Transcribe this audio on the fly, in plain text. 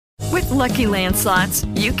Lucky Land Slots,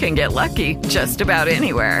 you can get lucky just about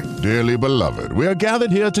anywhere. Dearly beloved, we are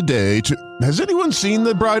gathered here today to... Has anyone seen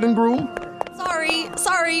the bride and groom?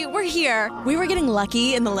 Sorry, we're here. We were getting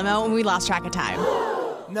lucky in the limo and we lost track of time.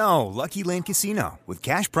 No, Lucky Land Casino, with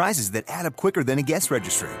cash prizes that add up quicker than a guest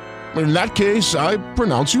registry. In that case, I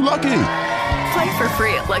pronounce you lucky. Play for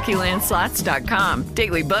free at LuckyLandSlots.com.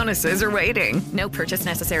 Daily bonuses are waiting. No purchase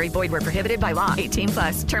necessary. Void where prohibited by law.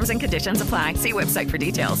 18+. Terms and conditions apply. See website for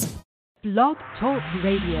details. Blog Talk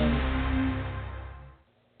Radio.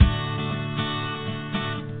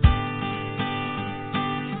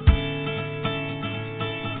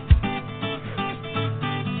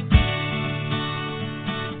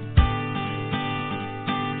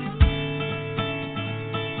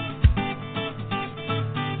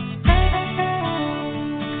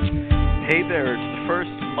 Hey there, it's the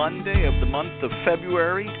first Monday of the month of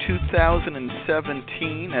February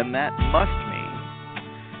 2017, and that must mean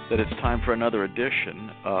that it's time for another edition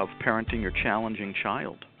of Parenting Your Challenging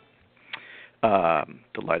Child.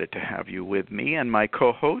 Delighted to have you with me and my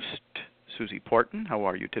co-host, Susie Porton. How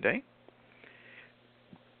are you today?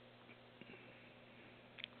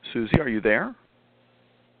 Susie, are you there?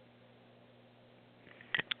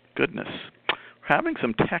 Goodness. We're having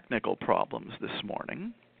some technical problems this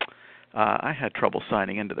morning. I had trouble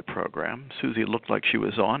signing into the program. Susie looked like she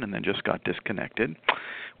was on and then just got disconnected.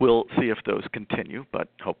 We'll see if those continue, but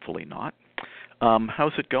hopefully not.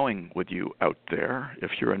 How's it going with you out there?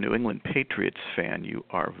 If you're a New England Patriots fan, you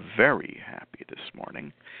are very happy this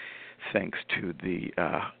morning, thanks to the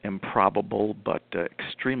improbable but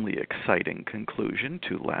extremely exciting conclusion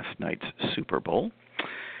to last night's Super Bowl.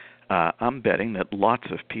 I'm betting that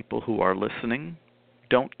lots of people who are listening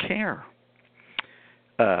don't care.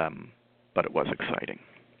 But it was exciting,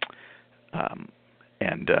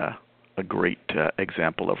 and a great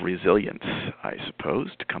example of resilience, I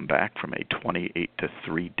suppose, to come back from a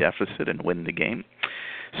 28-3 deficit and win the game.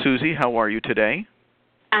 Susie, how are you today?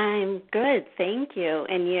 I'm good, thank you.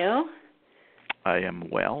 And you? I am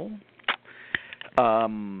well.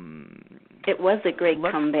 It was a great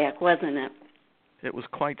comeback, wasn't it? It was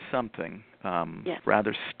quite something, yeah.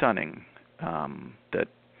 Rather stunning that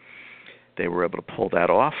they were able to pull that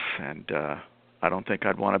off, and I don't think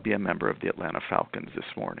I'd want to be a member of the Atlanta Falcons this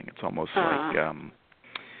morning. It's almost like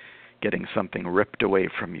getting something ripped away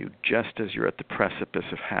from you just as you're at the precipice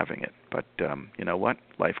of having it. But you know what?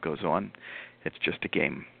 Life goes on. It's just a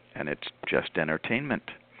game, and it's just entertainment,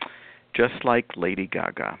 just like Lady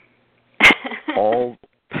Gaga, all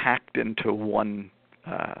packed into one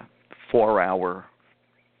 4-hour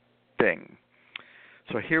thing.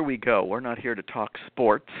 So here we go. We're not here to talk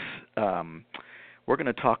sports. We're going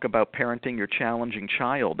to talk about parenting your challenging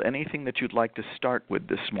child. Anything that you'd like to start with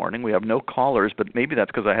this morning? We have no callers, but maybe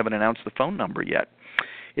that's because I haven't announced the phone number yet.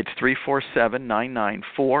 It's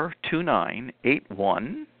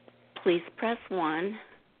 347-994-2981. Please press 1.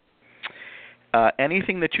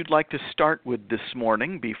 Anything that you'd like to start with this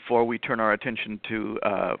morning before we turn our attention to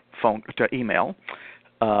email?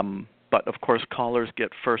 But, of course, callers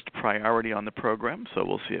get first priority on the program, so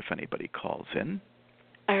we'll see if anybody calls in.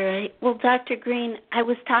 All right. Well, Dr. Green, I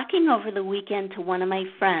was talking over the weekend to one of my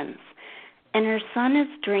friends, and her son is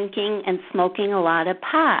drinking and smoking a lot of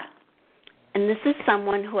pot. And this is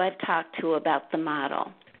someone who I've talked to about the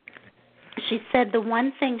model. She said the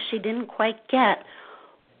one thing she didn't quite get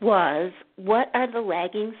was, what are the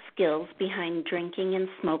lagging skills behind drinking and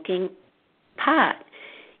smoking pot?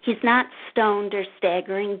 He's not stoned or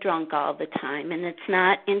staggering drunk all the time, and it's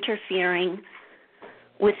not interfering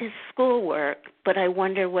with his schoolwork, but I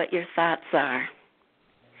wonder what your thoughts are.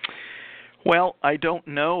 Well, I don't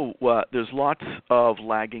know. There's lots of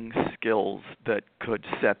lagging skills that could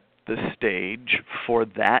set the stage for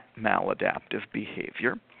that maladaptive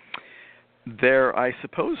behavior. There, I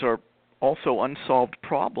suppose, are also unsolved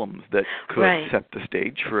problems that could set the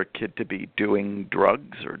stage for a kid to be doing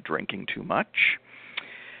drugs or drinking too much.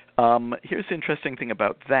 Here's the interesting thing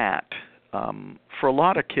about that. For a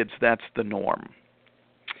lot of kids, that's the norm.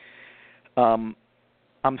 I'm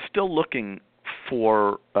still looking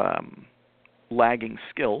for lagging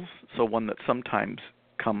skills, so one that sometimes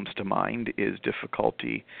comes to mind is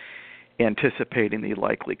difficulty anticipating the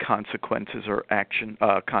likely consequences or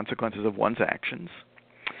consequences of one's actions.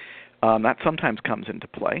 That sometimes comes into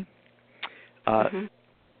play.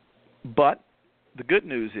 But the good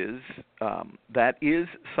news is that is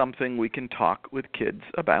something we can talk with kids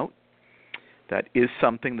about. That is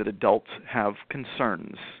something that adults have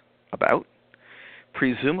concerns about.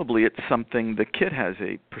 Presumably it's something the kid has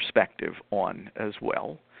a perspective on as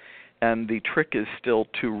well. And the trick is still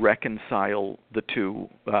to reconcile the two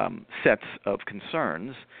sets of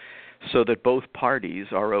concerns so that both parties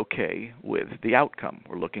are okay with the outcome.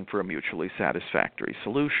 We're looking for a mutually satisfactory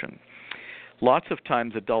solution. Lots of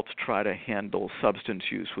times adults try to handle substance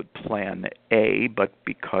use with plan A, but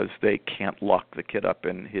because they can't lock the kid up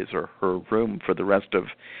in his or her room for the rest of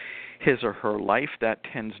his or her life, that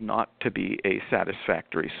tends not to be a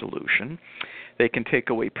satisfactory solution. They can take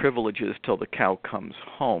away privileges till the cow comes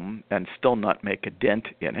home and still not make a dent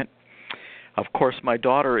in it. Of course, my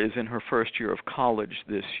daughter is in her first year of college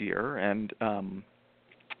this year, and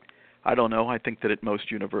I don't know, I think that at most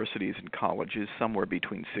universities and colleges, somewhere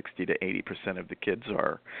between 60 to 80% of the kids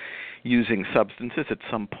are using substances at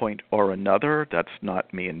some point or another. That's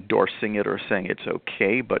not me endorsing it or saying it's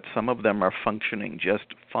okay, but some of them are functioning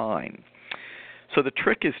just fine. So the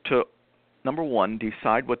trick is to, number one,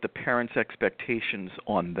 decide what the parents' expectations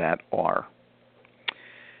on that are.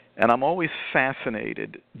 And I'm always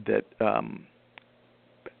fascinated that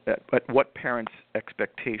at what parents'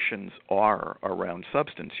 expectations are around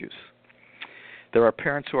substance use. There are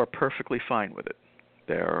parents who are perfectly fine with it.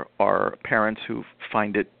 There are parents who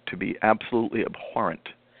find it to be absolutely abhorrent,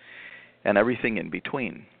 and everything in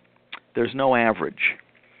between. There's no average.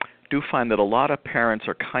 Do find that a lot of parents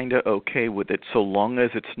are kind of okay with it so long as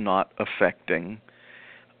it's not affecting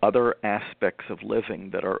other aspects of living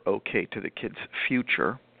that are okay to the kid's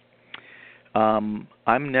future. I'm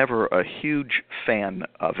never a huge fan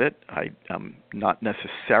of it. I'm not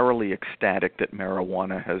necessarily ecstatic that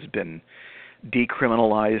marijuana has been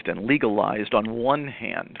decriminalized and legalized on one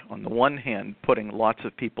hand. On the one hand, putting lots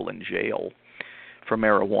of people in jail for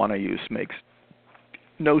marijuana use makes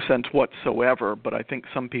no sense whatsoever, but I think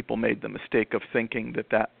some people made the mistake of thinking that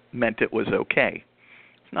that meant it was okay.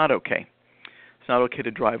 It's not okay. It's not okay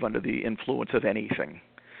to drive under the influence of anything.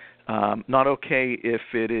 Not okay if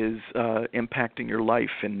it is impacting your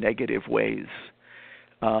life in negative ways.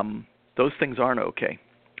 Those things aren't okay.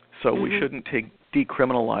 So we shouldn't take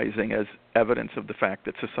decriminalizing as evidence of the fact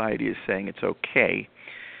that society is saying it's okay,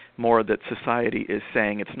 more that society is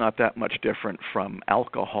saying it's not that much different from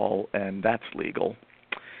alcohol and that's legal.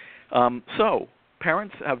 So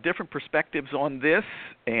parents have different perspectives on this,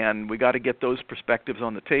 and we got to get those perspectives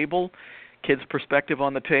on the table. Kids' perspective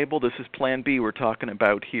on the table. This is Plan B we're talking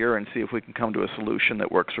about here, and see if we can come to a solution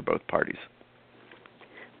that works for both parties.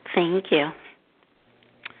 Thank you.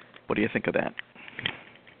 What do you think of that?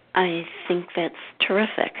 I think that's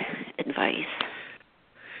terrific advice.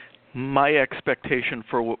 My expectation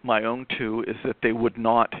for my own two is that they would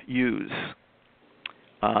not use,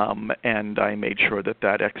 and I made sure that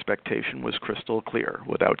that expectation was crystal clear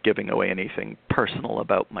without giving away anything personal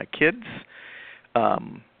about my kids.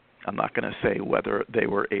 I'm not going to say whether they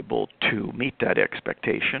were able to meet that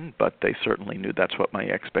expectation, but they certainly knew that's what my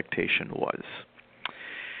expectation was.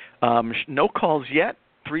 No calls yet.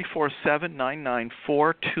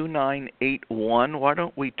 347-994-2981. Why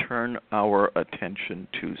don't we turn our attention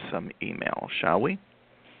to some email, shall we?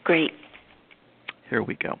 Great. Here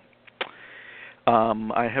we go.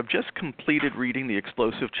 I have just completed reading The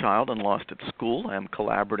Explosive Child and Lost at School. I am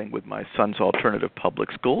collaborating with my son's alternative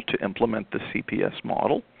public school to implement the CPS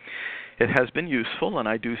model. It has been useful, and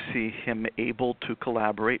I do see him able to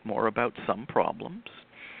collaborate more about some problems.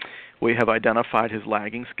 We have identified his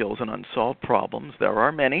lagging skills and unsolved problems. There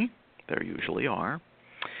are many. There usually are.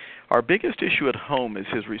 Our biggest issue at home is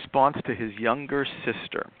his response to his younger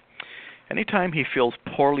sister. Anytime he feels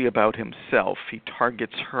poorly about himself, he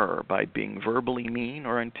targets her by being verbally mean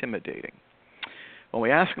or intimidating. When we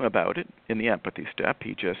ask him about it, in the empathy step,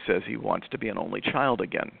 he just says he wants to be an only child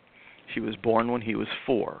again. She was born when he was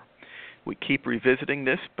 4. We keep revisiting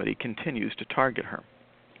this, but he continues to target her.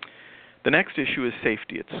 The next issue is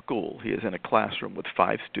safety at school. He is in a classroom with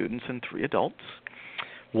 5 students and 3 adults.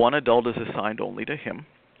 1 adult is assigned only to him.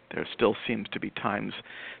 There still seems to be times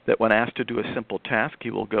that when asked to do a simple task,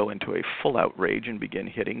 he will go into a full outrage and begin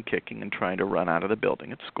hitting, kicking, and trying to run out of the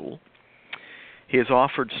building at school. He has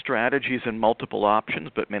offered strategies and multiple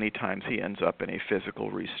options, but many times he ends up in a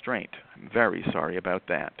physical restraint. I'm very sorry about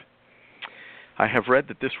that. I have read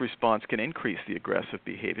that this response can increase the aggressive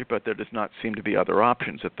behavior, but there does not seem to be other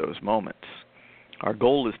options at those moments. Our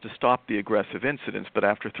goal is to stop the aggressive incidents, but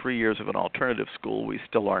after 3 years of an alternative school, we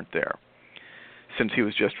still aren't there, since he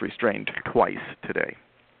was just restrained twice today.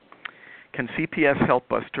 Can CPS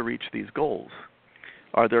help us to reach these goals?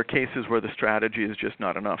 Are there cases where the strategy is just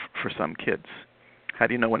not enough for some kids? How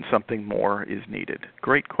do you know when something more is needed?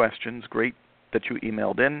 Great questions. Great that you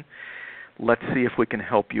emailed in. Let's see if we can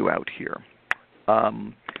help you out here.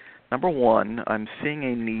 Number 1, I'm seeing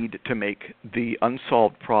a need to make the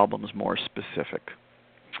unsolved problems more specific.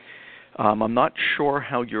 I'm not sure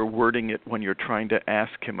how you're wording it when you're trying to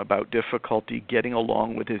ask him about difficulty getting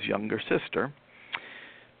along with his younger sister,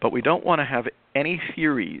 but we don't want to have any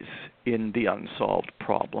theories in the unsolved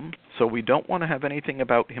problem. So we don't want to have anything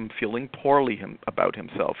about him feeling poorly about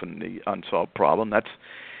himself in the unsolved problem. That's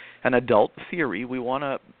an adult theory. We want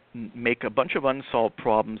to make a bunch of unsolved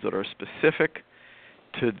problems that are specific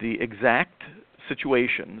to the exact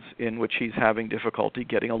situations in which he's having difficulty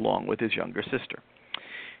getting along with his younger sister.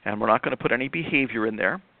 And we're not going to put any behavior in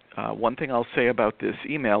there. One thing I'll say about this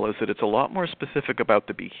email is that it's a lot more specific about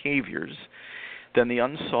the behaviors than the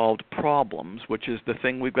unsolved problems, which is the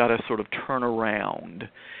thing we've got to sort of turn around.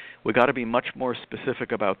 We've got to be much more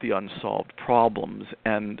specific about the unsolved problems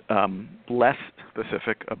and less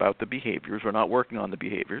specific about the behaviors. We're not working on the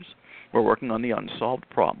behaviors. We're working on the unsolved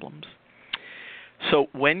problems. So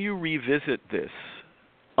when you revisit this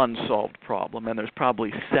unsolved problem, and there's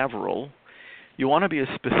probably several, you want to be as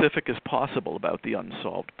specific as possible about the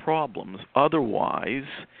unsolved problems. Otherwise,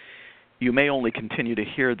 you may only continue to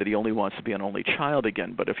hear that he only wants to be an only child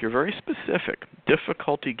again. But if you're very specific,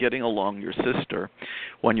 difficulty getting along your sister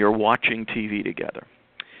when you're watching TV together,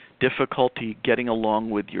 difficulty getting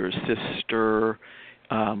along with your sister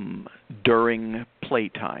during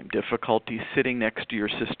playtime, difficulty sitting next to your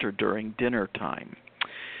sister during dinner time,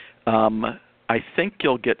 I think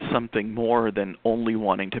you'll get something more than only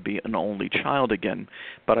wanting to be an only child again.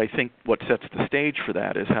 But I think what sets the stage for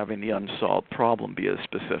that is having the unsolved problem be as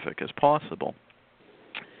specific as possible.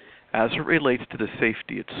 As it relates to the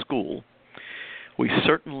safety at school, we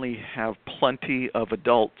certainly have plenty of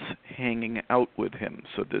adults hanging out with him.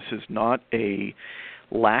 So this is not a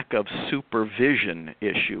lack of supervision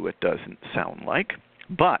issue, it doesn't sound like.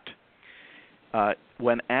 But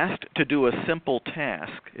when asked to do a simple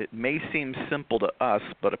task, it may seem simple to us,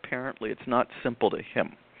 but apparently it's not simple to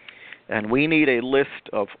him. And we need a list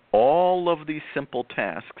of all of these simple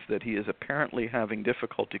tasks that he is apparently having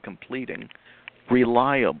difficulty completing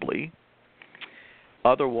reliably.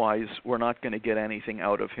 Otherwise, we're not going to get anything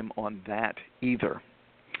out of him on that either.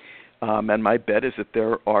 And my bet is that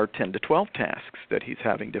there are 10 to 12 tasks that he's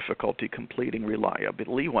having difficulty completing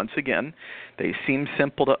reliably. Once again, they seem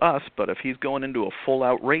simple to us, but if he's going into a full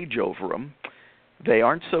outrage over them, they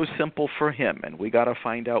aren't so simple for him, and we got to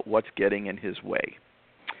find out what's getting in his way.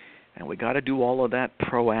 And we got to do all of that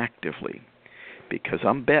proactively, because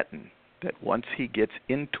I'm betting that once he gets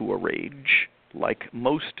into a rage, like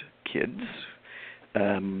most kids,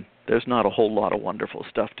 there's not a whole lot of wonderful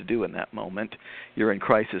stuff to do in that moment. You're in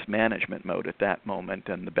crisis management mode at that moment,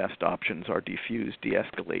 and the best options are defuse,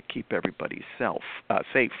 de-escalate, keep everybody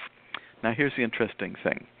safe. Now, here's the interesting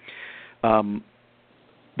thing.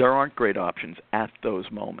 There aren't great options at those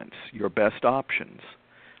moments. Your best options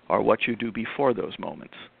are what you do before those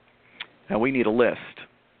moments. And we need a list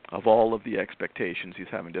of all of the expectations he's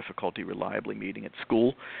having difficulty reliably meeting at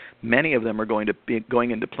school. Many of them are going to be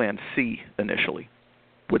going into Plan C initially.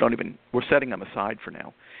 We're setting them aside for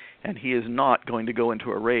now. And he is not going to go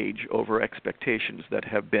into a rage over expectations that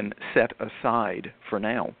have been set aside for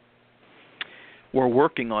now. We're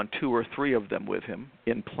working on 2 or 3 of them with him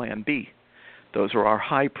in Plan B. Those are our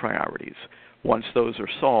high priorities. Once those are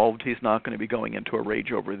solved, he's not going to be going into a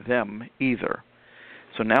rage over them either.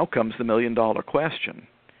 So now comes the million-dollar question.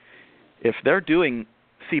 If they're doing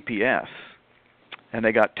CPS and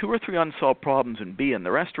they got 2 or 3 unsolved problems in B and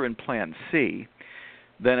the rest are in Plan C,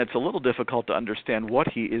 then it's a little difficult to understand what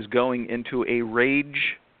he is going into a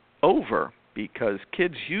rage over, because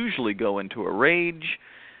kids usually go into a rage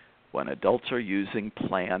when adults are using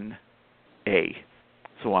Plan A.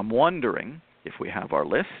 So I'm wondering if we have our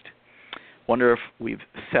list, wonder if we've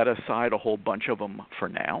set aside a whole bunch of them for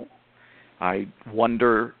now. I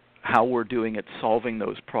wonder how we're doing at solving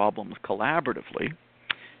those problems collaboratively.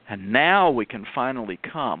 And now we can finally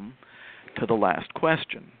come to the last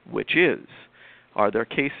question, which is, are there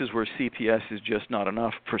cases where CPS is just not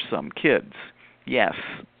enough for some kids? Yes.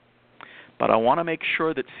 But I want to make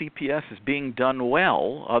sure that CPS is being done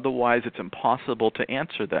well, otherwise it's impossible to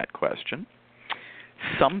answer that question.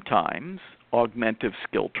 Sometimes augmentative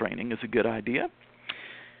skill training is a good idea.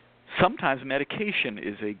 Sometimes medication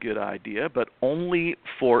is a good idea, but only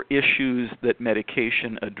for issues that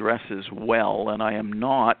medication addresses well, and I am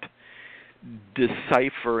not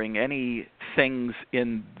deciphering any things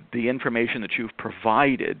in the information that you've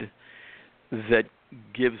provided that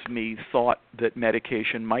gives me thought that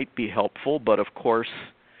medication might be helpful, but of course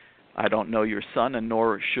I don't know your son, and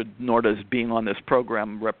nor does being on this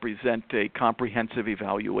program represent a comprehensive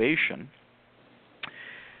evaluation.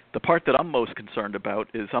 The part that I'm most concerned about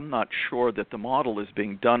is I'm not sure that the model is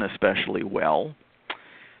being done especially well.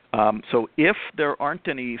 So if there aren't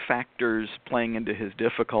any factors playing into his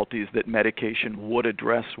difficulties that medication would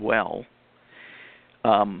address well,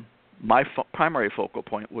 my primary focal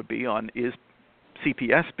point would be on, is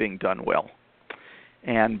CPS being done well?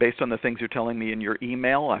 And based on the things you're telling me in your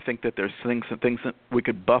email, I think that there's things that we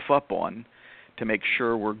could buff up on to make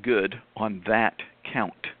sure we're good on that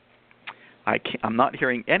count. I'm not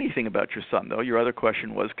hearing anything about your son, though. Your other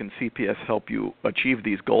question was, can CPS help you achieve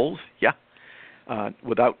these goals? Yeah.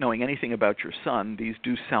 Without knowing anything about your son, these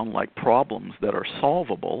do sound like problems that are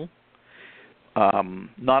solvable.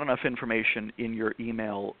 Not enough information in your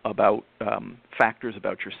email about factors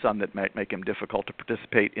about your son that might make him difficult to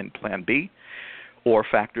participate in Plan B, or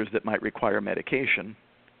factors that might require medication.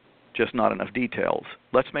 Just not enough details.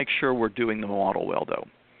 Let's make sure we're doing the model well, though.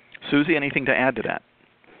 Susie, anything to add to that?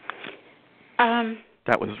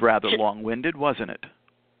 That was rather long-winded, wasn't it?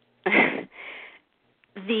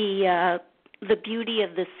 The beauty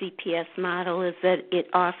of the CPS model is that it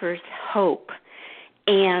offers hope,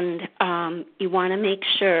 and you want to make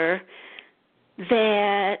sure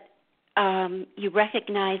that you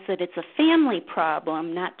recognize that it's a family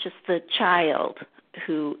problem, not just the child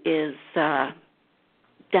who is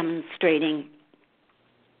demonstrating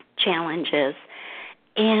challenges.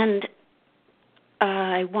 And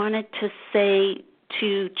I wanted to say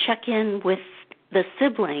to check in with the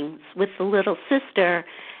siblings, with the little sister,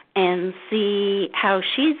 and see how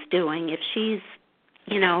she's doing, if she's,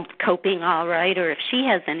 coping all right, or if she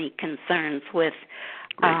has any concerns with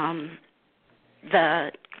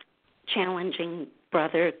the challenging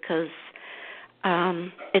brother, because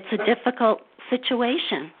it's a difficult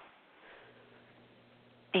situation.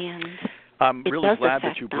 And I'm really glad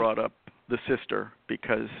that you brought up the sister,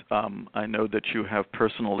 because I know that you have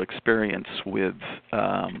personal experience with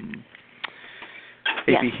a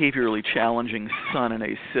behaviorally challenging son and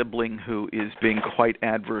a sibling who is being quite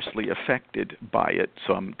adversely affected by it.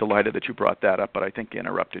 So I'm delighted that you brought that up, but I think I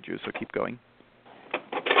interrupted you, so keep going.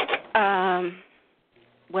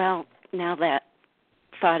 Well, now that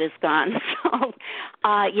thought is gone. So,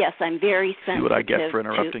 yes, I'm very sensitive. See what I get for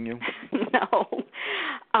interrupting you? No.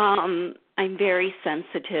 I'm very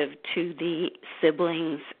sensitive to the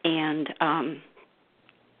siblings and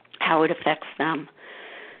how it affects them.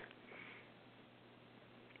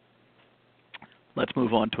 Let's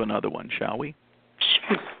move on to another one, shall we?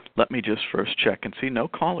 Sure. Let me just first check and see. No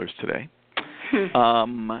callers today.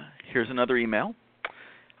 Here's another email.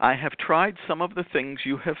 I have tried some of the things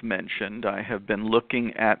you have mentioned. I have been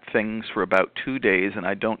looking at things for about 2 days, and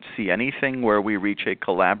I don't see anything where we reach a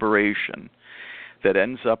collaboration that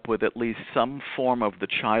ends up with at least some form of the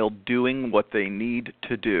child doing what they need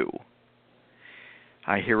to do.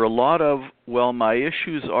 I hear a lot of, well, my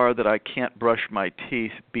issues are that I can't brush my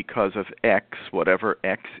teeth because of X, whatever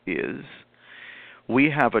X is. We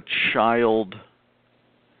have a child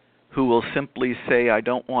who will simply say, I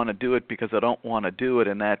don't want to do it because I don't want to do it,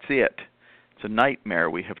 and that's it. It's a nightmare.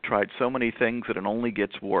 We have tried so many things that it only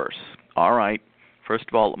gets worse. All right, first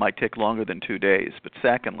of all, it might take longer than 2 days. But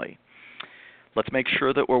secondly, let's make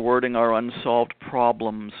sure that we're wording our unsolved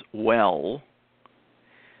problems well.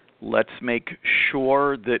 Let's make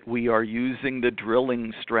sure that we are using the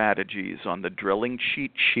drilling strategies on the drilling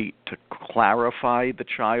cheat sheet to clarify the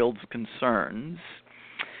child's concerns.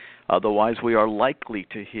 Otherwise, we are likely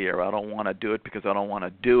to hear, I don't want to do it because I don't want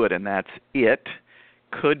to do it, and that's it.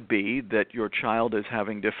 Could be that your child is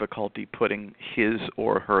having difficulty putting his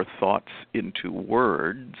or her thoughts into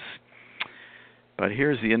words. But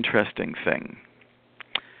here's the interesting thing.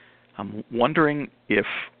 I'm wondering if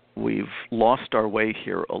we've lost our way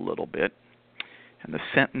here a little bit. And the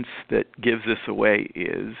sentence that gives this away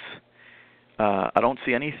is, I don't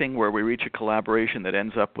see anything where we reach a collaboration that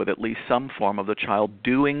ends up with at least some form of the child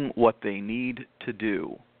doing what they need to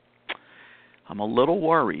do. I'm a little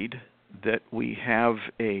worried that we have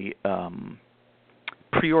a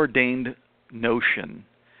preordained notion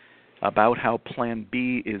about how Plan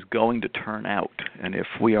B is going to turn out. And if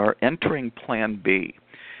we are entering Plan B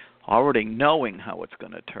already knowing how it's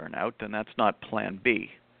going to turn out, then that's not Plan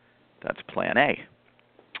B. That's Plan A.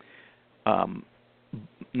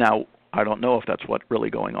 Now, I don't know if that's what's really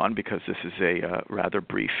going on because this is a rather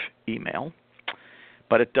brief email.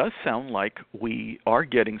 But it does sound like we are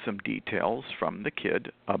getting some details from the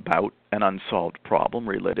kid about an unsolved problem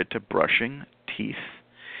related to brushing teeth.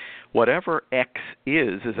 Whatever X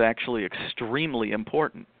is actually extremely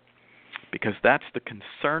important, because that's the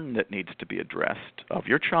concern that needs to be addressed of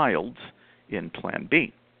your child's in Plan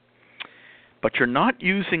B. But you're not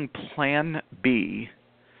using Plan B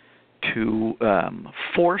to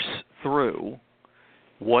force through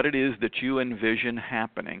what it is that you envision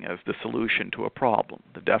happening as the solution to a problem.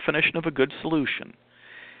 The definition of a good solution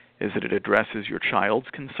is that it addresses your child's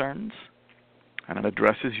concerns and it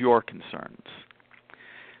addresses your concerns.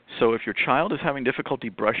 So if your child is having difficulty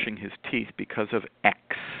brushing his teeth because of X,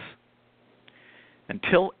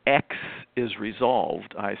 until X is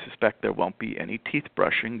resolved, I suspect there won't be any teeth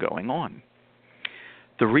brushing going on.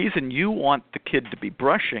 The reason you want the kid to be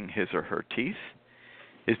brushing his or her teeth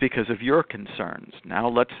is because of your concerns.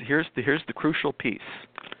 Now here's the crucial piece.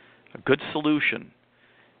 A good solution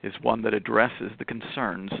is one that addresses the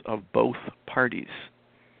concerns of both parties.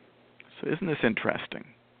 So isn't this interesting?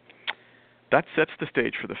 That sets the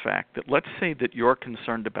stage for the fact that let's say that you're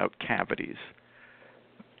concerned about cavities.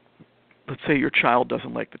 Let's say your child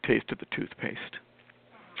doesn't like the taste of the toothpaste.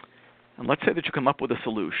 And let's say that you come up with a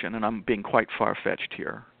solution, and I'm being quite far-fetched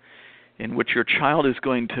here, in which your child is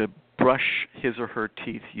going to brush his or her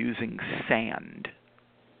teeth using sand.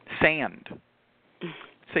 Sand.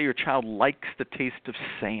 Say your child likes the taste of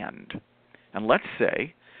sand. And let's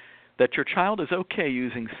say that your child is okay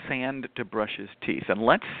using sand to brush his teeth. And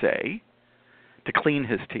let's say, to clean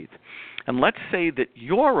his teeth. And let's say that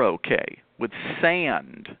you're okay with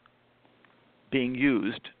sand being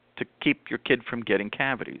used to keep your kid from getting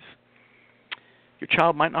cavities. Your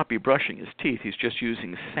child might not be brushing his teeth, he's just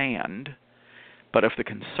using sand. But if the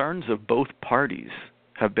concerns of both parties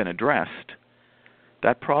have been addressed,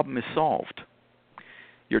 that problem is solved.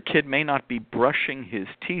 Your kid may not be brushing his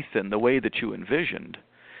teeth in the way that you envisioned,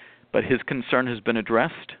 but his concern has been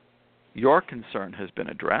addressed. Your concern has been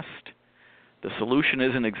addressed. The solution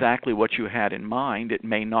isn't exactly what you had in mind. It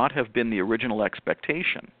may not have been the original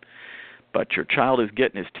expectation, but your child is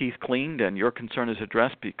getting his teeth cleaned and your concern is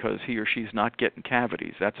addressed because he or she's not getting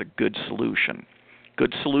cavities. That's a good solution.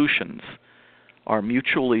 Good solutions are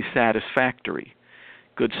mutually satisfactory.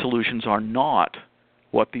 Good solutions are not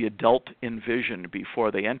what the adult envisioned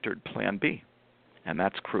before they entered Plan B, and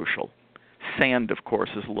that's crucial. Sand, of course,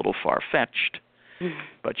 is a little far-fetched,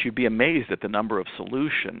 but you'd be amazed at the number of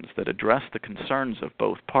solutions that address the concerns of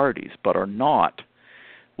both parties but are not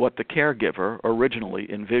what the caregiver originally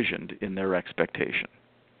envisioned in their expectation.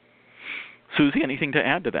 Susie, anything to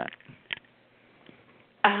add to that?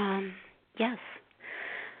 Yes.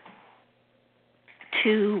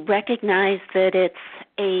 To recognize that it's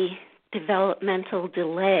a developmental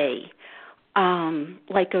delay,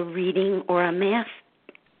 like a reading or a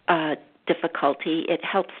math difficulty, it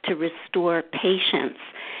helps to restore patience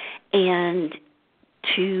and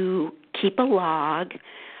to keep a log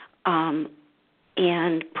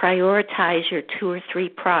and prioritize your 2 or 3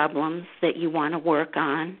 problems that you want to work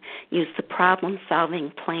on. Use the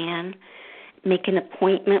problem-solving plan. Make an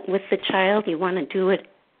appointment with the child. You want to do it,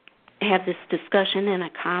 have this discussion in a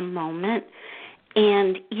calm moment.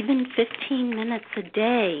 And even 15 minutes a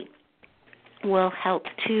day will help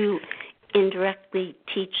to indirectly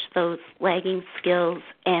teach those lagging skills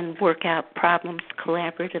and work out problems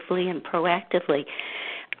collaboratively and proactively.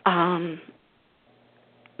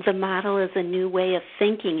 The model is a new way of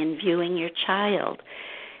thinking and viewing your child.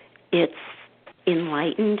 It's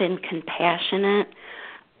enlightened and compassionate.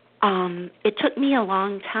 It took me a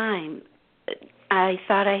long time. I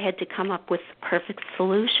thought I had to come up with the perfect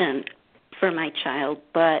solution for my child,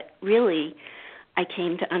 but really I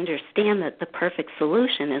came to understand that the perfect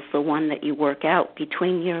solution is the one that you work out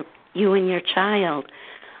between you and your child.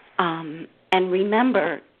 And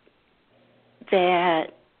remember that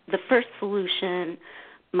the first solution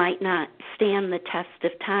might not stand the test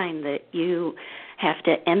of time, that you have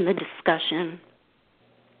to end the discussion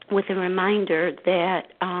with a reminder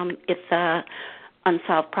that if the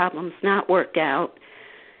unsolved problem's not worked out,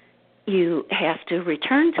 you have to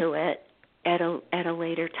return to it at a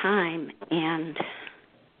later time and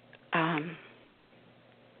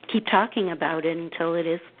keep talking about it until it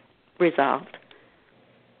is resolved.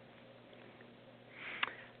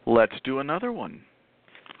 Let's do another one.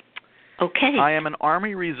 Okay. I am an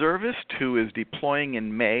Army reservist who is deploying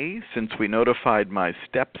in May. Since we notified my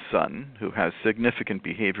stepson, who has significant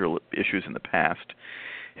behavioral issues in the past,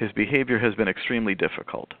 his behavior has been extremely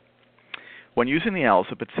difficult. When using the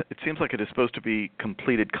ALSUP, it seems like it is supposed to be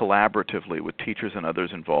completed collaboratively with teachers and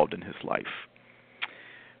others involved in his life.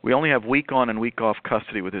 We only have week on and week off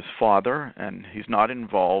custody with his father, and he's not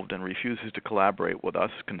involved and refuses to collaborate with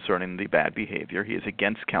us concerning the bad behavior. He is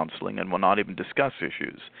against counseling and will not even discuss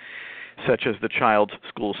issues, such as the child's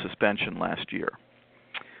school suspension last year.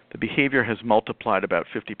 The behavior has multiplied about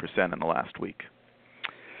 50% in the last week.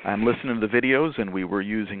 I'm listening to the videos, and we were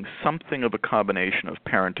using something of a combination of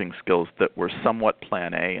parenting skills that were somewhat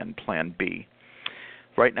Plan A and Plan B.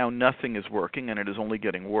 Right now, nothing is working, and it is only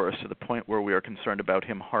getting worse to the point where we are concerned about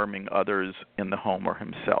him harming others in the home or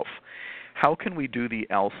himself. How can we do the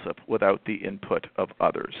ALSUP without the input of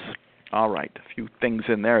others? All right, a few things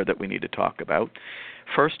in there that we need to talk about.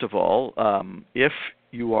 First of all, if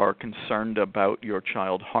you are concerned about your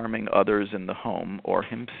child harming others in the home or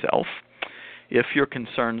himself, if your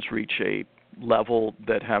concerns reach a level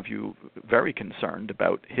that have you very concerned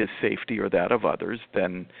about his safety or that of others,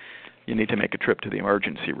 then you need to make a trip to the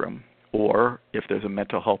emergency room. Or if there's a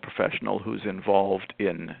mental health professional who's involved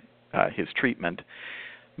in his treatment,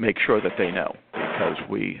 make sure that they know, because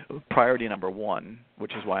priority number one,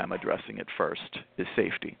 which is why I'm addressing it first, is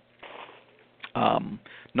safety.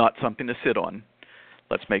 Not something to sit on.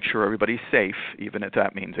 Let's make sure everybody's safe, even if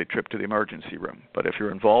that means a trip to the emergency room. But if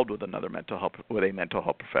you're involved with a mental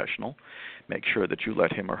health professional, make sure that you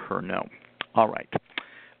let him or her know. All right.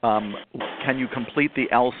 Can you complete the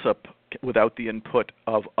ALSUP without the input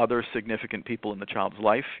of other significant people in the child's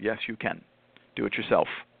life? Yes, you can. Do it yourself.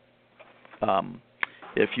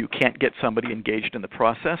 If you can't get somebody engaged in the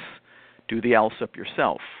process, do the ALSUP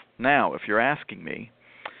yourself. Now, if you're asking me,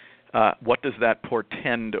 what does that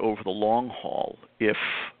portend over the long haul if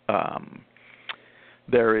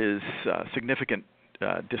there is significant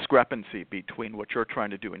discrepancy between what you're trying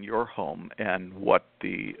to do in your home and what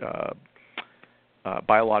the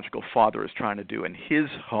biological father is trying to do in his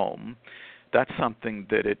home? That's something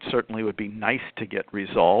that it certainly would be nice to get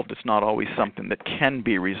resolved. It's not always something that can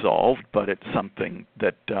be resolved, but it's something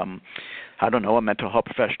that, a mental health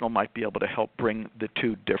professional might be able to help bring the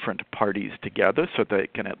two different parties together so they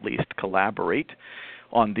can at least collaborate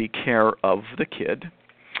on the care of the kid.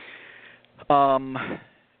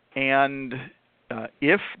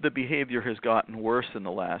 If the behavior has gotten worse in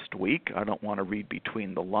the last week, I don't want to read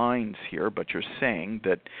between the lines here, but you're saying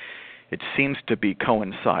that it seems to be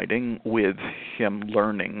coinciding with him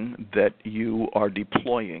learning that you are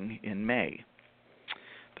deploying in May.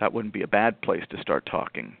 That wouldn't be a bad place to start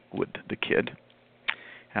talking with the kid.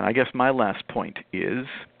 And I guess my last point is,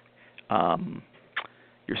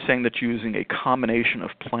 you're saying that you're using a combination of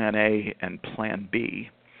Plan A and Plan B.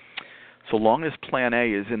 So long as Plan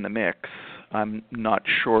A is in the mix, I'm not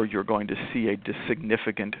sure you're going to see a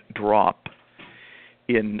significant drop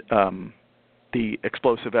in the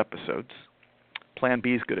explosive episodes. Plan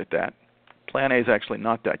B is good at that. Plan A is actually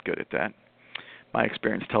not that good at that. My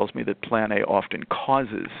experience tells me that Plan A often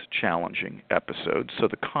causes challenging episodes, so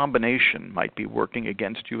the combination might be working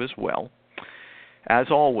against you as well. As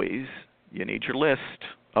always, you need your list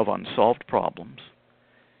of unsolved problems.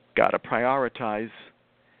 Got to prioritize.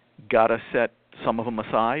 Got to set some of them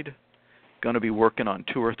aside. Going to be working on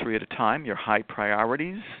 2 or 3 at a time, your high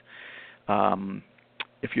priorities.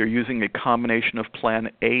 If you're using a combination of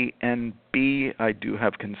Plan A and B, I do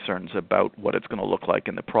have concerns about what it's going to look like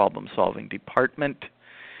in the problem-solving department.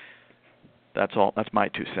 That's all. That's my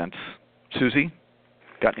 2 cents. Susie,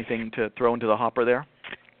 got anything to throw into the hopper there?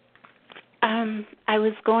 I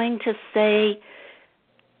was going to say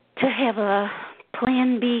to have a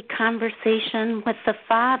Plan B conversation with the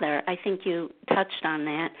father. I think you touched on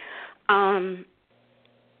that.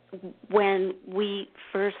 When we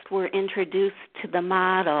first were introduced to the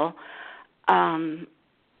model,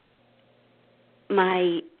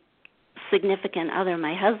 my significant other,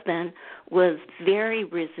 my husband, was very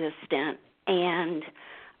resistant, and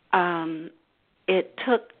it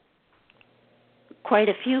took quite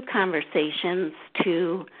a few conversations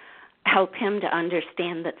to help him to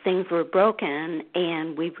understand that things were broken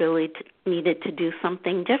and we really needed to do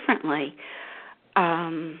something differently.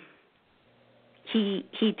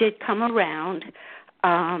 He did come around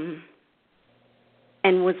and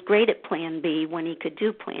was great at Plan B when he could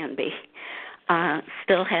do Plan B.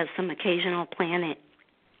 Still has some occasional Plan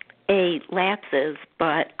A lapses,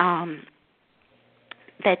 but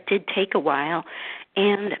that did take a while.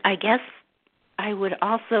 And I guess I would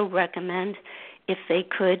also recommend if they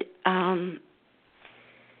could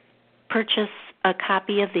purchase a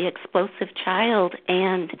copy of The Explosive Child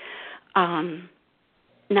and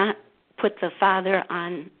not put the father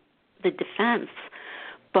on the defense,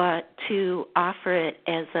 but to offer it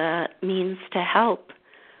as a means to help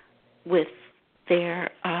with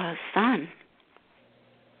their son.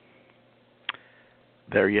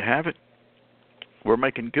 There you have it. We're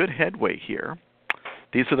making good headway here.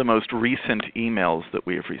 These are the most recent emails that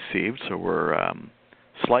we have received, so we're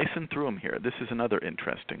slicing through them here. This is another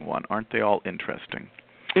interesting one. Aren't they all interesting?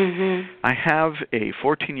 Mm-hmm. I have a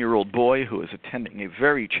 14-year-old boy who is attending a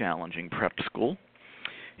very challenging prep school.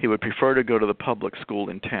 He would prefer to go to the public school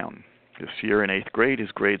in town. This year in 8th grade,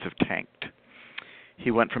 his grades have tanked. He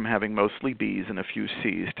went from having mostly B's and a few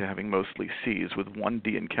C's to having mostly C's with 1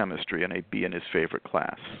 D in chemistry and a B in his favorite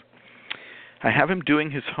class. I have him doing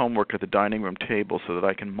his homework at the dining room table so that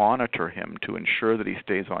I can monitor him to ensure that he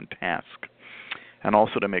stays on task, and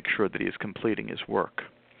also to make sure that he is completing his work.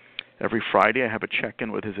 Every Friday I have a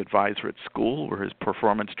check-in with his advisor at school where his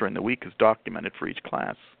performance during the week is documented for each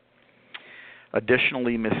class.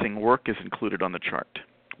 Additionally, missing work is included on the chart.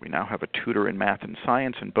 We now have a tutor in math and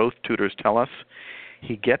science, and both tutors tell us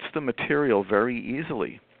he gets the material very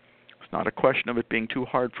easily. It's not a question of it being too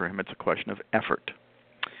hard for him, it's a question of effort.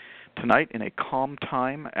 Tonight, in a calm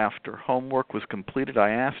time after homework was completed, I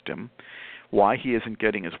asked him why he isn't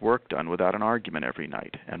getting his work done without an argument every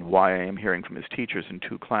night, and why I am hearing from his teachers in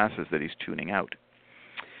 2 classes that he's tuning out.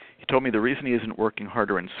 He told me the reason he isn't working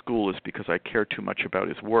harder in school is because I care too much about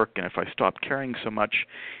his work, and if I stopped caring so much,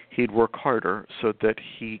 he'd work harder so that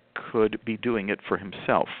he could be doing it for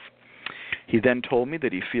himself. He then told me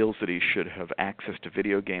that he feels that he should have access to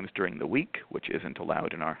video games during the week, which isn't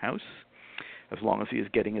allowed in our house, as long as he is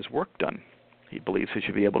getting his work done. He believes he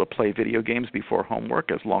should be able to play video games before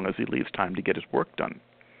homework as long as he leaves time to get his work done.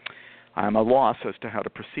 I am at a loss as to how to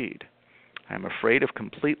proceed. I am afraid of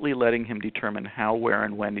completely letting him determine how, where,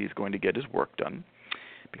 and when he's going to get his work done,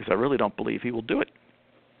 because I really don't believe he will do it.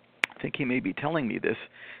 I think he may be telling me this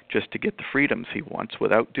just to get the freedoms he wants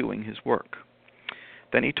without doing his work.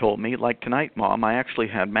 Then he told me, like tonight, Mom, I actually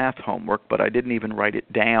had math homework, but I didn't even write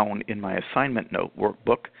it down in my assignment note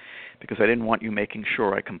workbook because I didn't want you making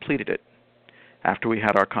sure I completed it. After we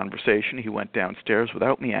had our conversation, he went downstairs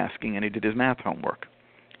without me asking, and he did his math homework.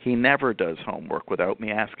 He never does homework without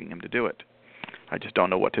me asking him to do it. I just don't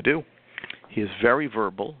know what to do. He is very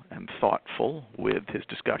verbal and thoughtful with his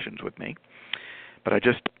discussions with me, but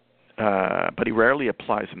he rarely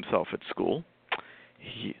applies himself at school.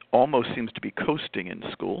 He almost seems to be coasting in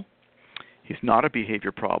school. He's not a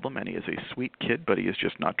behavior problem, and he is a sweet kid, but he is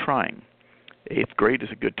just not trying. 8th grade is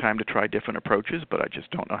a good time to try different approaches, but I just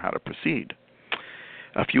don't know how to proceed.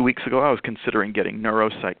 A few weeks ago, I was considering getting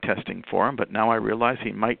neuropsych testing for him, but now I realize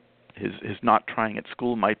his not trying at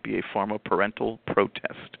school might be a form of parental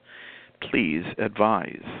protest. Please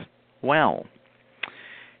advise. Well,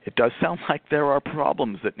 it does sound like there are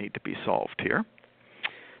problems that need to be solved here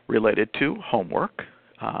related to homework.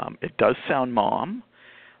 It does sound, Mom,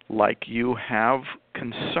 like you have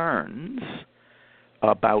concerns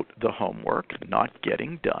about the homework not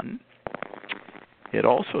getting done. It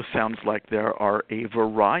also sounds like there are a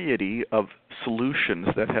variety of solutions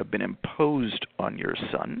that have been imposed on your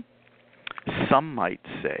son. Some might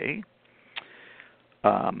say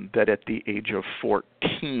that at the age of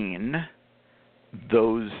 14,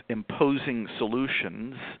 those imposing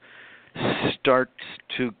solutions start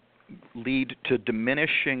to lead to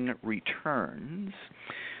diminishing returns.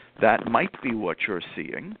 That might be what you're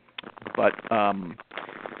seeing, but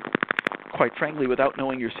quite frankly, without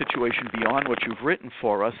knowing your situation beyond what you've written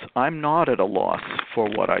for us, I'm not at a loss for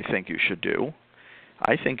what I think you should do.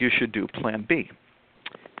 I think you should do Plan B.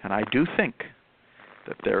 And I do think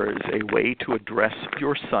that there is a way to address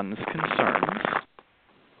your son's concerns,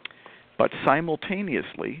 but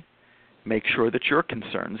simultaneously make sure that your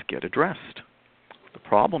concerns get addressed. The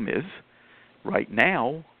problem is, right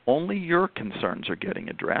now, only your concerns are getting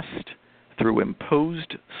addressed through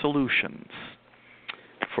imposed solutions.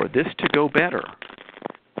 For this to go better,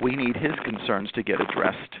 we need his concerns to get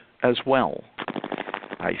addressed as well.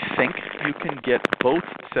 I think you can get both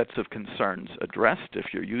sets of concerns addressed if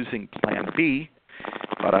you're using Plan B,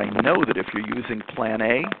 but I know that if you're using Plan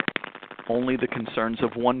A, only the concerns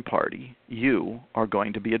of one party, you, are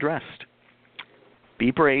going to be addressed.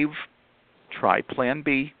 Be brave, try Plan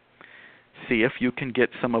B, see if you can get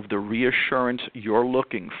some of the reassurance you're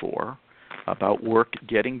looking for about work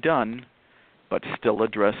getting done, but still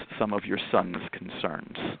address some of your son's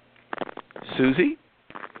concerns. Susie,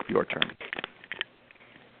 your turn.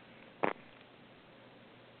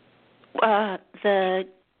 The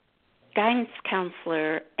guidance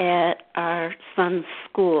counselor at our son's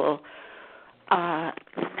school met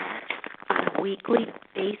on a weekly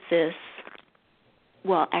basis.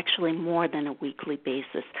 Well, actually more than a weekly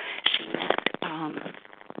basis. She met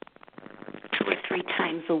 2 or 3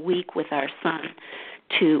 times a week with our son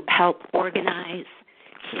to help organize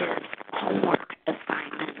his homework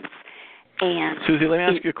assignments. And Susie, let me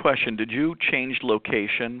ask you a question. Did you change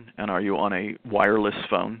location, and are you on a wireless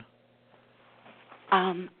phone?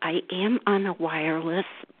 I am on a wireless,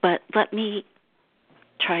 but let me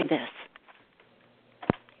try this.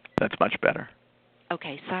 That's much better.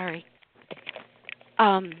 Okay, sorry.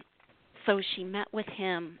 So she met with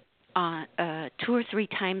him 2 or 3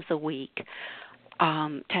 times a week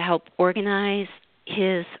to help organize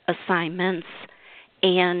his assignments,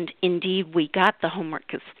 and indeed we got the homework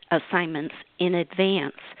assignments in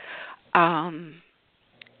advance.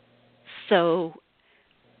 So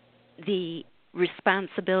the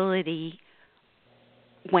responsibility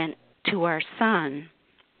went to our son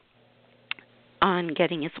on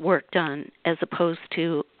getting his work done, as opposed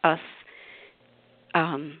to us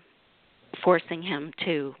forcing him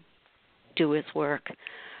to do his work.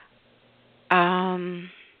 And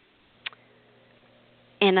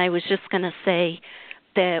I was just going to say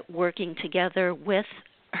that working together with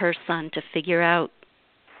her son to figure out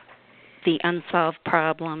the unsolved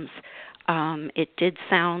problems, it did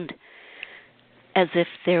sound as if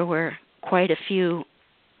there were quite a few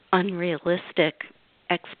unrealistic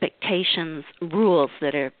expectations, rules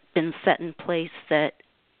that have been set in place that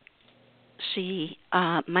she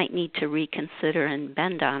might need to reconsider and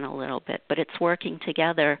bend on a little bit. But it's working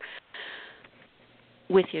together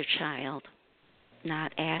with your child,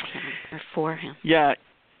 not at him or for him. Yeah,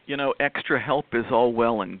 extra help is all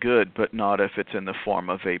well and good, but not if it's in the form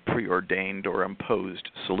of a preordained or imposed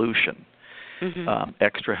solution. Mm-hmm.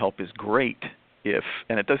 Extra help is great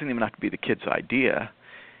and it doesn't even have to be the kid's idea.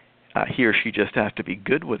 He or she just has to be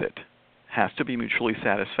good with it. Has to be mutually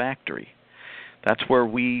satisfactory. That's where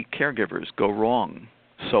we caregivers go wrong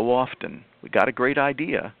so often. We got a great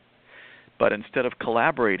idea, but instead of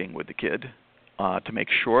collaborating with the kid to make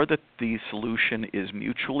sure that the solution is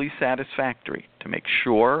mutually satisfactory, to make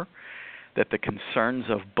sure that the concerns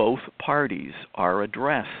of both parties are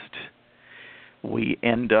addressed, we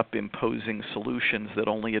end up imposing solutions that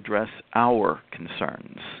only address our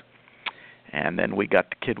concerns. And then we got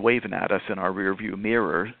the kid waving at us in our rearview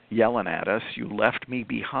mirror, yelling at us, "You left me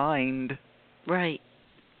behind." Right.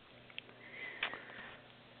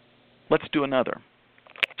 Let's do another.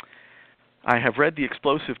 I have read the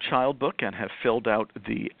Explosive Child book and have filled out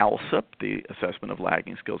the ALSUP, the Assessment of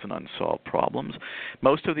Lagging Skills and Unsolved Problems.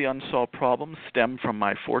 Most of the unsolved problems stem from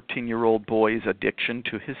my 14-year-old boy's addiction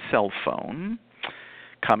to his cell phone.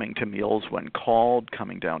 Coming to meals when called,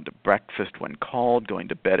 coming down to breakfast when called, going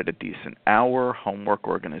to bed at a decent hour, homework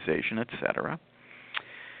organization, etc.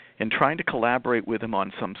 In trying to collaborate with him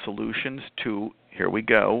on some solutions to, here we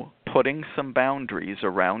go, putting some boundaries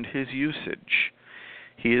around his usage,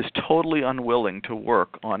 he is totally unwilling to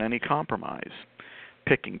work on any compromise.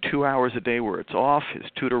 Picking 2 hours a day where it's off,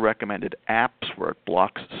 his tutor recommended apps where it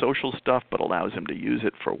blocks social stuff but allows him to use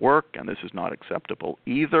it for work, and this is not acceptable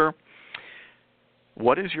either.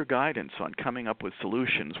 What is your guidance on coming up with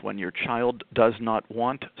solutions when your child does not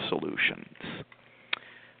want solutions?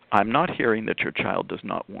 I'm not hearing that your child does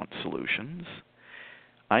not want solutions.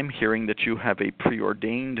 I'm hearing that you have a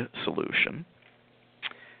preordained solution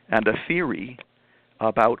and a theory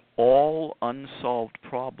about all unsolved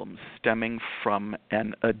problems stemming from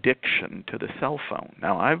an addiction to the cell phone.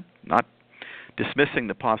 Now, I'm not dismissing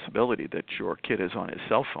the possibility that your kid is on his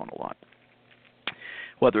cell phone a lot.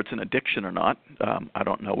 Whether it's an addiction or not, I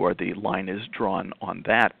don't know where the line is drawn on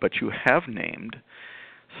that, but you have named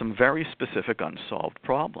some very specific unsolved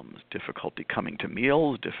problems. Difficulty coming to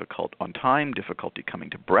meals, difficult on time, difficulty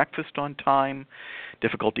coming to breakfast on time,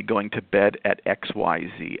 difficulty going to bed at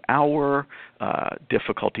XYZ hour,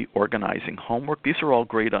 difficulty organizing homework. These are all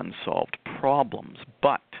great unsolved problems.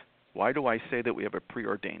 But why do I say that we have a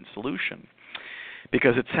preordained solution?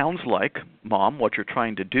 Because it sounds like, Mom, what you're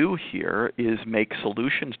trying to do here is make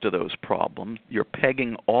solutions to those problems. You're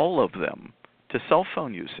pegging all of them to cell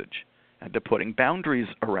phone usage and to putting boundaries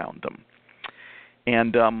around them.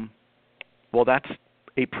 And, well, that's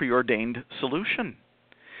a preordained solution.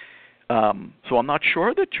 So I'm not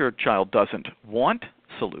sure that your child doesn't want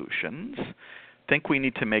solutions. I think we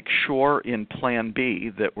need to make sure in Plan B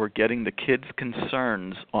that we're getting the kids'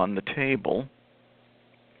 concerns on the table.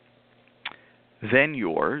 Then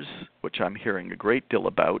yours, which I'm hearing a great deal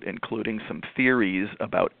about, including some theories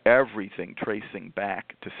about everything tracing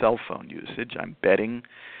back to cell phone usage. I'm betting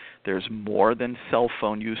there's more than cell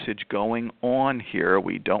phone usage going on here.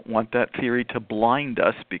 We don't want that theory to blind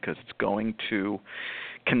us because it's going to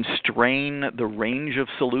constrain the range of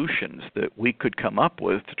solutions that we could come up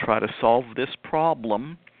with to try to solve this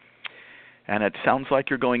problem. And it sounds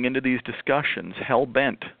like you're going into these discussions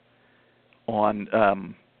hell-bent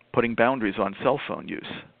on putting boundaries on cell phone use.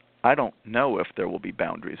 I don't know if there will be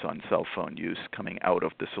boundaries on cell phone use coming out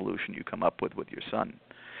of the solution you come up with your son.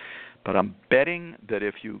 But I'm betting that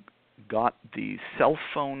if you got the cell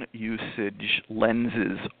phone usage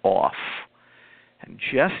lenses off and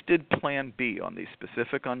just did Plan B on these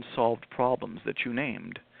specific unsolved problems that you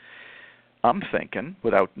named, I'm thinking,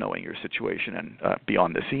 without knowing your situation and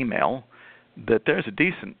beyond this email, that there's a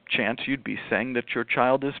decent chance you'd be saying that your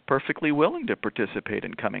child is perfectly willing to participate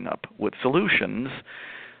in coming up with solutions,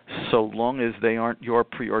 so long as they aren't your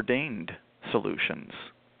preordained solutions.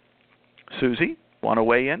 Susie, want to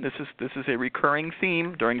weigh in? This is a recurring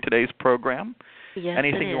theme during today's program. Yes,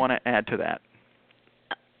 anything you want to add to that?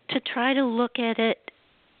 To try to look at it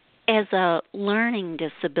as a learning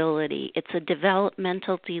disability. It's a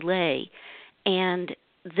developmental delay, and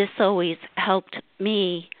this always helped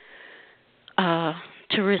me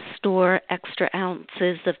to restore extra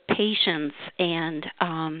ounces of patience and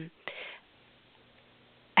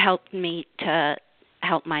helped me to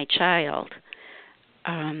help my child.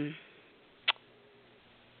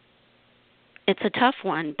 It's a tough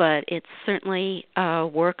one, but it's certainly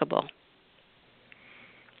workable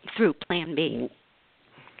through Plan B.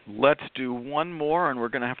 Let's do one more, and we're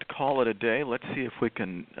going to have to call it a day. Let's see if we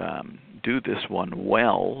can do this one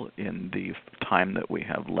well in the time that we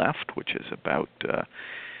have left, which is about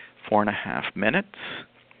 4.5 minutes.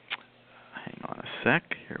 Hang on a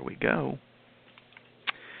sec. Here we go.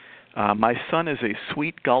 My son is a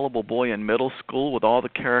sweet, gullible boy in middle school with all the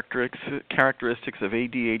characteristics of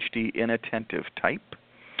ADHD inattentive type.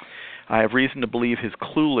 I have reason to believe his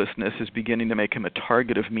cluelessness is beginning to make him a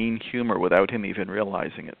target of mean humor without him even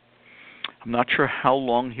realizing it. I'm not sure how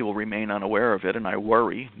long he will remain unaware of it, and I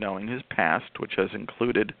worry, knowing his past, which has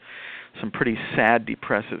included some pretty sad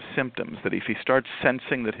depressive symptoms, that if he starts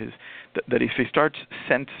sensing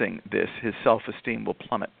this, his self-esteem will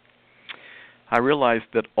plummet. I realize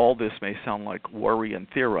that all this may sound like worry and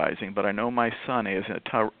theorizing, but I know my son has a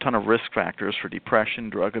ton of risk factors for depression,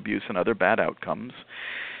 drug abuse, and other bad outcomes,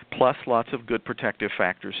 plus lots of good protective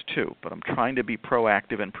factors too. But I'm trying to be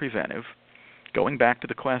proactive and preventive. Going back to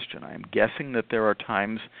the question, I am guessing that there are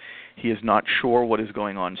times he is not sure what is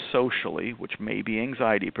going on socially, which may be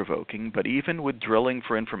anxiety-provoking, but even with drilling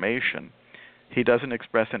for information, he doesn't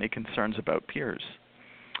express any concerns about peers.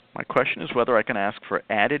 My question is whether I can ask for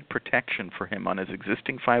added protection for him on his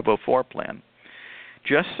existing 504 plan,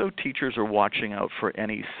 just so teachers are watching out for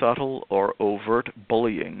any subtle or overt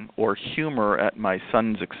bullying or humor at my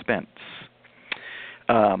son's expense.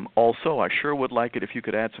 Also, I sure would like it if you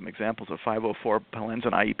could add some examples of 504 plans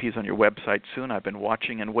and IEPs on your website soon. I've been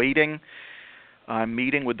watching and waiting. I'm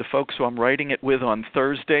meeting with the folks who I'm writing it with on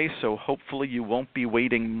Thursday, so hopefully you won't be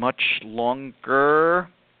waiting much longer.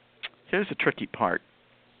 Here's the tricky part.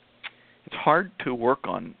 It's hard to work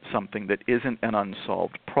on something that isn't an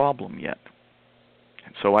unsolved problem yet.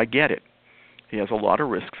 And so I get it. He has a lot of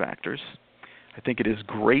risk factors. I think it is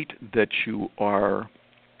great that you are,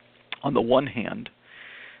 on the one hand,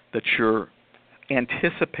 that you're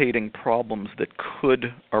anticipating problems that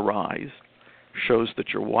could arise, shows that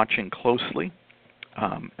you're watching closely,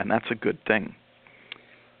 and that's a good thing.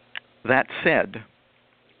 That said,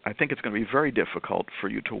 I think it's going to be very difficult for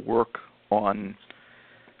you to work on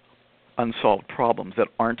unsolved problems that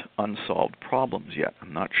aren't unsolved problems yet.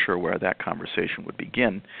 I'm not sure where that conversation would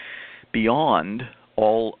begin beyond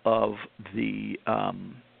all of the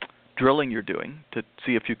drilling you're doing to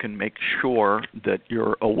see if you can make sure that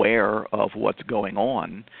you're aware of what's going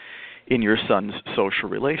on in your son's social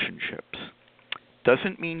relationships.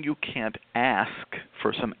 Doesn't mean you can't ask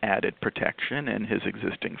for some added protection in his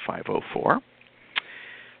existing 504.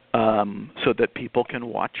 So that people can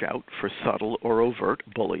watch out for subtle or overt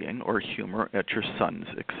bullying or humor at your son's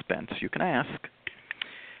expense. You can ask.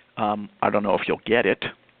 I don't know if you'll get it,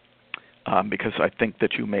 because I think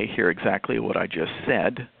that you may hear exactly what I just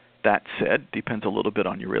said. That said, depends a little bit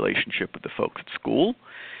on your relationship with the folks at school.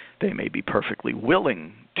 They may be perfectly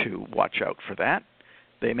willing to watch out for that.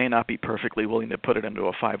 They may not be perfectly willing to put it into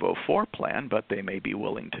a 504 plan, but they may be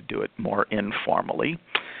willing to do it more informally.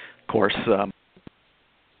 Of course,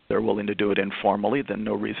 they're willing to do it informally, then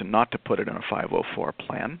no reason not to put it in a 504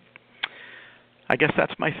 plan. I guess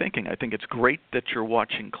that's my thinking. I think it's great that you're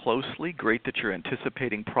watching closely, great that you're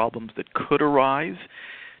anticipating problems that could arise,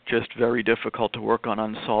 just very difficult to work on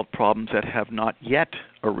unsolved problems that have not yet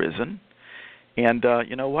arisen. And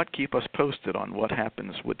you know what? Keep us posted on what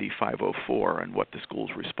happens with the 504 and what the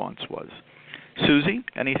school's response was. Susie,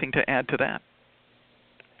 anything to add to that?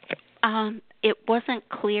 It wasn't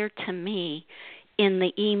clear to me in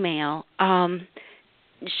the email.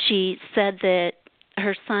 She said that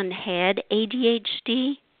her son had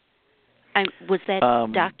ADHD. Was that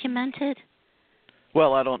documented?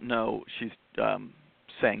 Well, I don't know. She's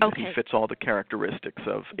saying that he fits all the characteristics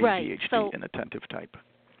of ADHD inattentive type.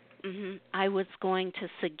 I was going to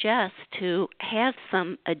suggest to have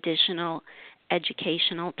some additional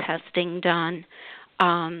educational testing done,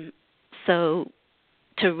 so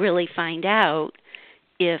to really find out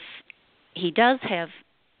if he does have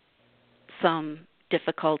some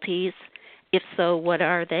difficulties? If so, what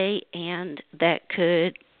are they? And that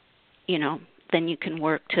could, then you can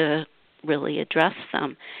work to really address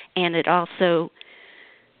them. And it also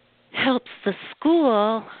helps the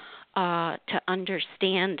school to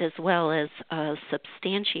understand as well as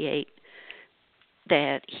substantiate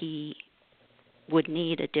that he would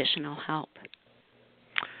need additional help.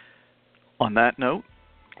 On that note,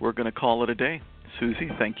 we're going to call it a day. Susie,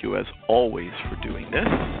 thank you as always for doing this.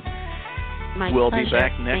 We'll pleasure. Be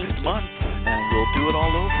back next month, and we'll do it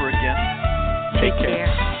all over again. Take care.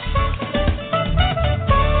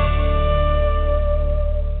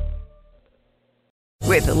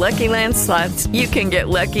 With the Lucky Land Slots, you can get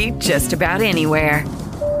lucky just about anywhere.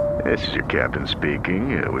 This is your captain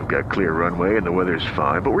speaking. We've got clear runway and the weather's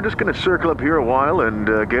fine, but we're just going to circle up here a while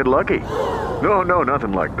and get lucky. No,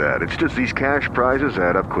 nothing like that. It's just these cash prizes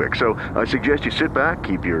add up quick. So I suggest you sit back,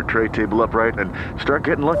 keep your tray table upright, and start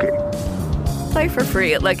getting lucky. Play for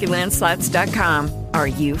free at LuckyLandSlots.com. Are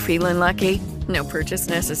you feeling lucky? No purchase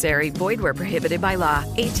necessary. Void where prohibited by law.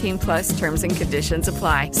 18+ terms and conditions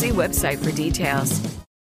apply. See website for details.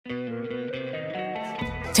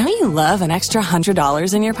 Don't you love an extra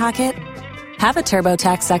 $100 in your pocket? Have a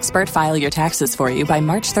TurboTax expert file your taxes for you by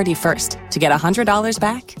March 31st to get $100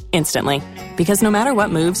 back instantly. Because no matter what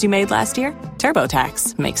moves you made last year,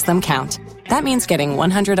 TurboTax makes them count. That means getting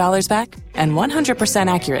 $100 back and 100%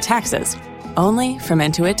 accurate taxes, only from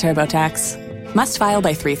Intuit TurboTax. Must file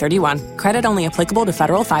by 3/31. Credit only applicable to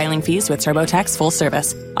federal filing fees with TurboTax full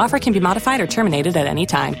service. Offer can be modified or terminated at any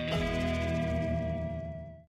time.